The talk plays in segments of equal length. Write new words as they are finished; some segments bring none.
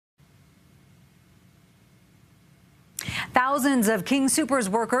Thousands of King Soopers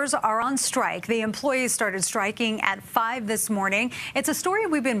workers are on strike. The employees started striking at 5 this morning. It's a story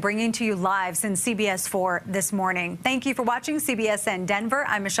we've been bringing to you live since CBS 4 this morning. Thank you for watching CBSN Denver.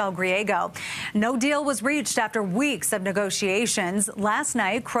 I'm Michelle Griego. No deal was reached after weeks of negotiations. Last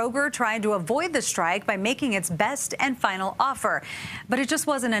night, Kroger tried to avoid the strike by making its best and final offer. But it just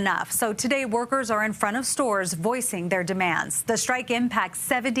wasn't enough. So today, workers are in front of stores voicing their demands. The strike impacts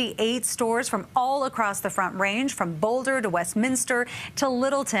 78 stores from all across the Front Range, from Boulder to Westminster to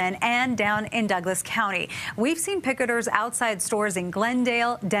Littleton and down in Douglas County. We've seen picketers outside stores in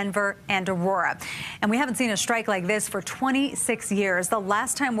Glendale, Denver, and Aurora. And we haven't seen a strike like this for 26 years. The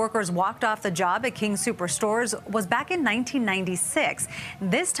last time workers walked off the job at King Soopers stores was back in 1996.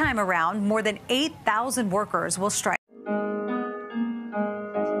 This time around, more than 8,000 workers will strike.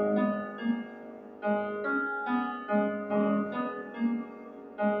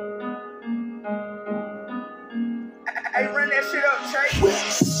 Hey, run that shit up, Trey.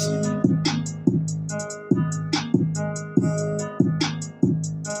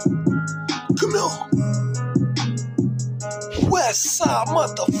 Come on. West Side,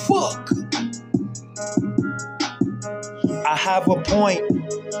 motherfucker. I have a point.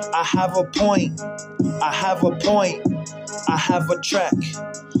 I have a point. I have a point. I have a track.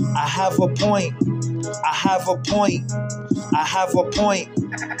 I have a point. I have a point. I have a point.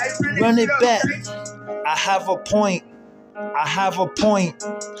 Run it back. I have a point. I have a point.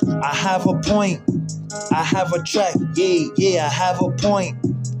 I have a point. I have a track. Yeah, I have a point.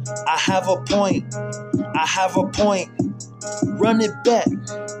 I have a point. I have a point. Run it back.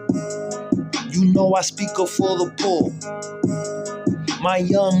 You know I speak up for the poor. My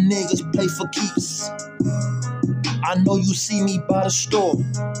young niggas play for keeps. I know you see me by the store.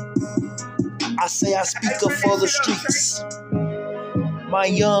 I say I speak up for the streets. My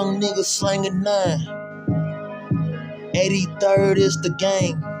young niggas slanging 9. 83rd is the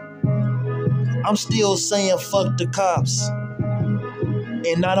gang. I'm still saying fuck the cops.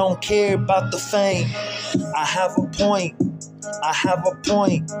 And I don't care about the fame. I have a point. I have a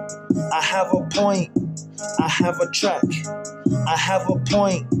point. I have a point. I have a track. I have a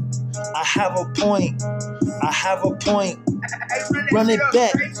point. I have a point. I have a point. Run it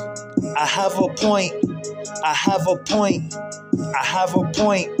back. I have a point. I have a point. I have a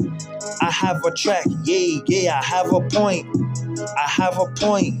point. I have a track. Yeah, I have a point. I have a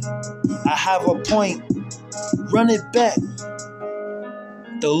point. I have a point. Run it back.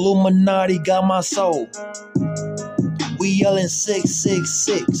 The Illuminati got my soul. We yelling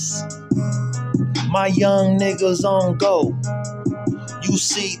 666. My young niggas on go. You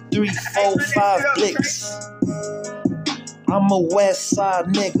see 3, 4, 5 blicks. I'm a West Side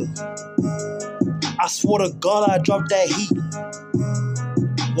nigga. I swear to God I drop that heat.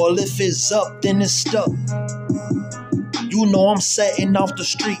 Well, if it's up, then it's stuck. You know I'm setting off the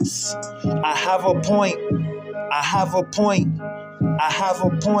streets. I have a point. I have a point. I have a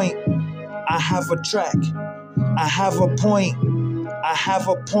point. I have a track. I have a point. I have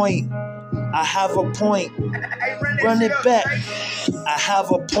a point. I have a point. Run it back. I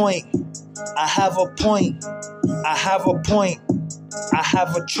have a point. I have a point. I have a point. I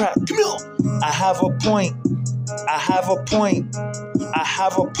have a track. Come on. I have a point. I have a point. I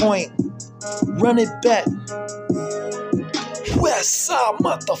have a point. Run it back. West Side,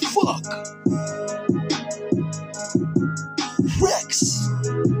 motherfucker. Rex.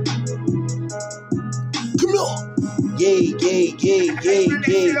 Come on. Yeah.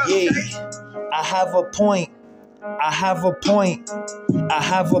 I have a point. I have a point. I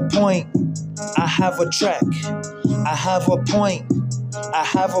have a point. I have a track. I have a point. I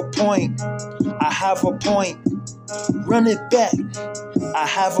have a point. I have a point. Run it back. I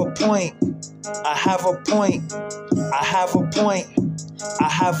have a point. I have a point. I have a point. I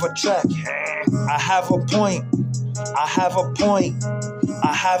have a track. I have a point. I have a point.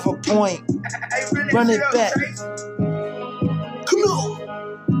 I have a point. Run it back.